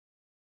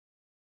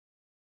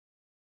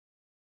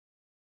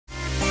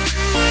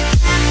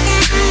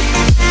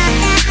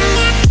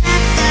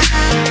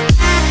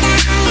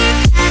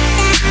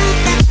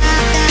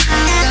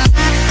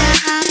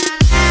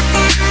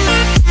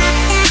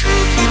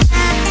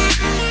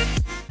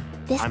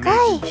this I'm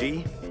guy.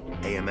 Agent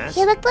G, AMS.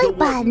 He looked like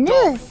bad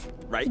news.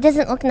 Right? He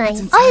doesn't look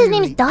nice. Oh, his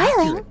name's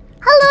Darling.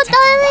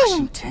 Hello,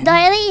 Darling.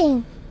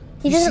 Darling.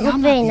 He doesn't look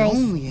very nice.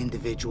 I'm not the only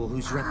individual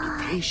whose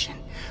reputation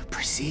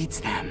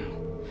precedes them.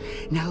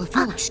 Now, if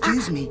you'll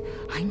excuse me,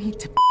 I need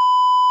to.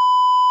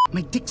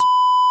 My dick's.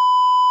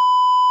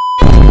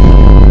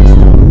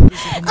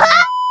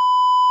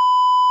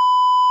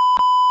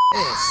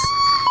 This.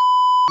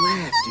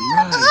 Left and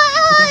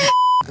right.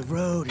 The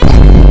road.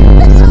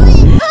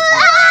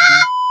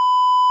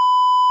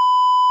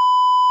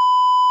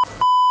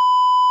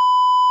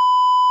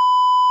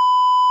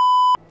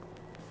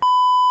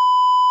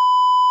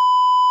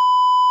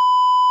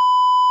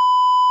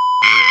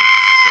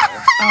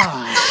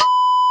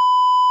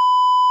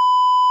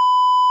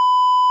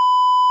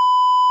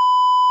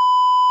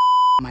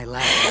 My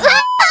left.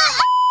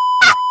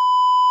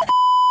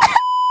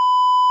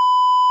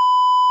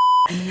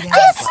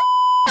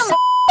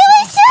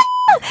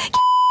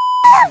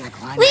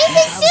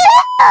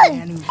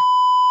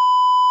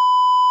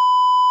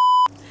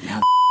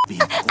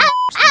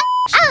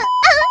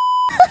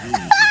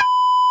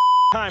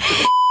 Time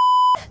for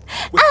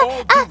with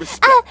all due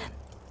respect,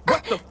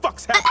 what the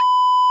fuck's happening?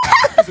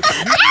 Is it the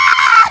music?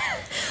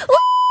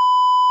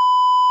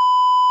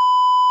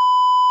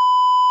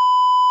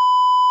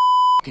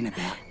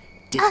 About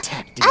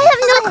detective. I have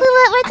no clue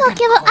what we're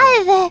talking about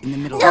either. In the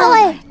middle No, of the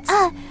night.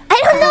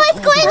 I don't know what's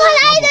going on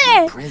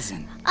either.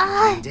 Prison.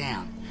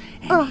 Down.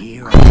 And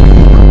here I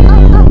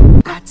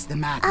am. That's the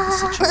map of the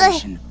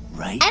situation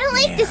right I don't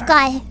there. like this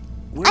guy.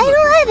 I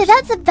don't either.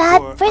 That's a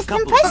bad first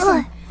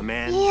impression.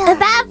 Man. A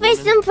bad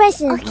first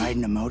impression.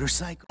 Riding a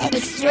motorcycle.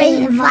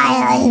 Extreme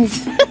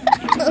violence.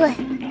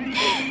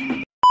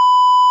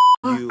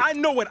 I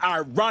know what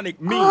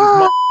ironic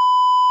means,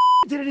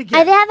 Did it again.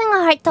 Are they having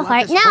a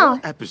heart-to-heart now?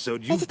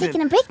 Episode, Is he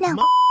taking a break now?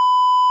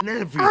 and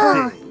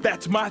everything.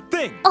 That's my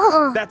thing.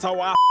 That's how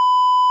I.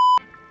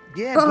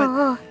 Yeah,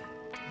 but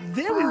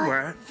there we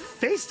were,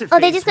 face to face. Oh,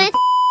 they just gonna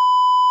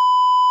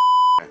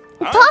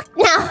talk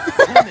now.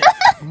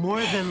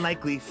 More than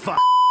likely, fuck.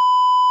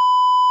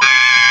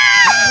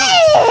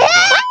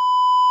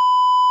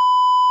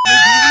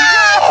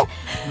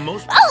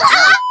 Most people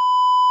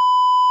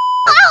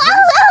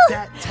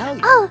that tell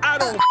you. I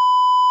don't.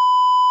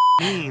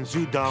 Means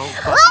you don't.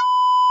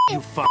 You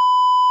fuck.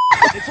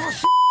 It's all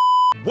shit.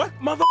 What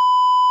mother?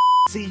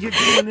 See, you're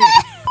doing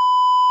it.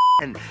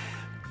 And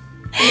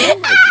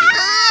deep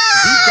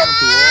down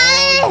through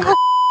all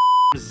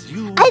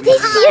you Are they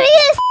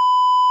serious?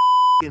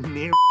 in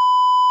there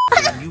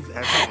you've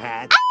ever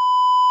had.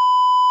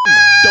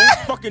 Don't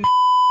fucking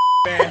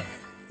man.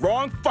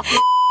 Wrong fucking.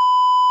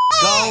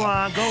 Go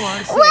on.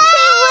 Say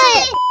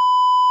Wait!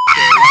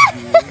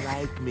 you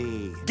like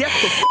me. Get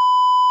the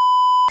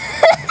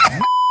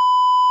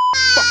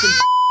fucking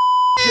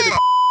shit.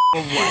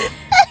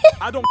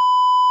 I don't.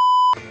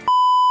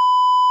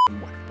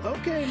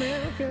 Okay,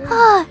 man. Okay.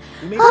 Oh,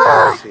 You made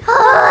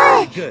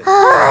it. Good.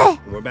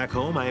 When we're back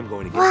home, I am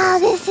going to get wow,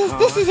 this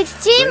this is car,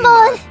 extreme play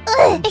mode.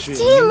 my Extreme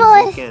music,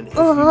 mode. And if you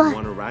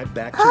want to ride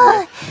back to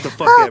where the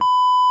fuck that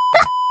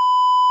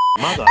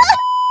mother.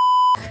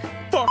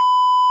 Fuck.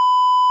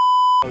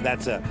 Oh,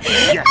 that's a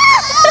yes.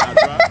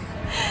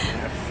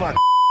 Fuck.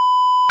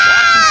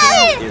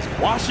 Washington is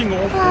washing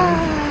off.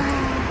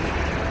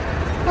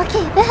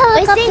 Okay, the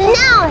helicopter. We're safe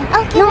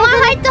now. Okay, no more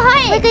heart to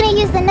heart. We're gonna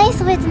use the nice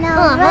words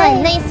now.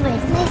 Right. Nice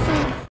words. Nice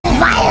words.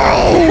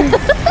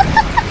 Violence.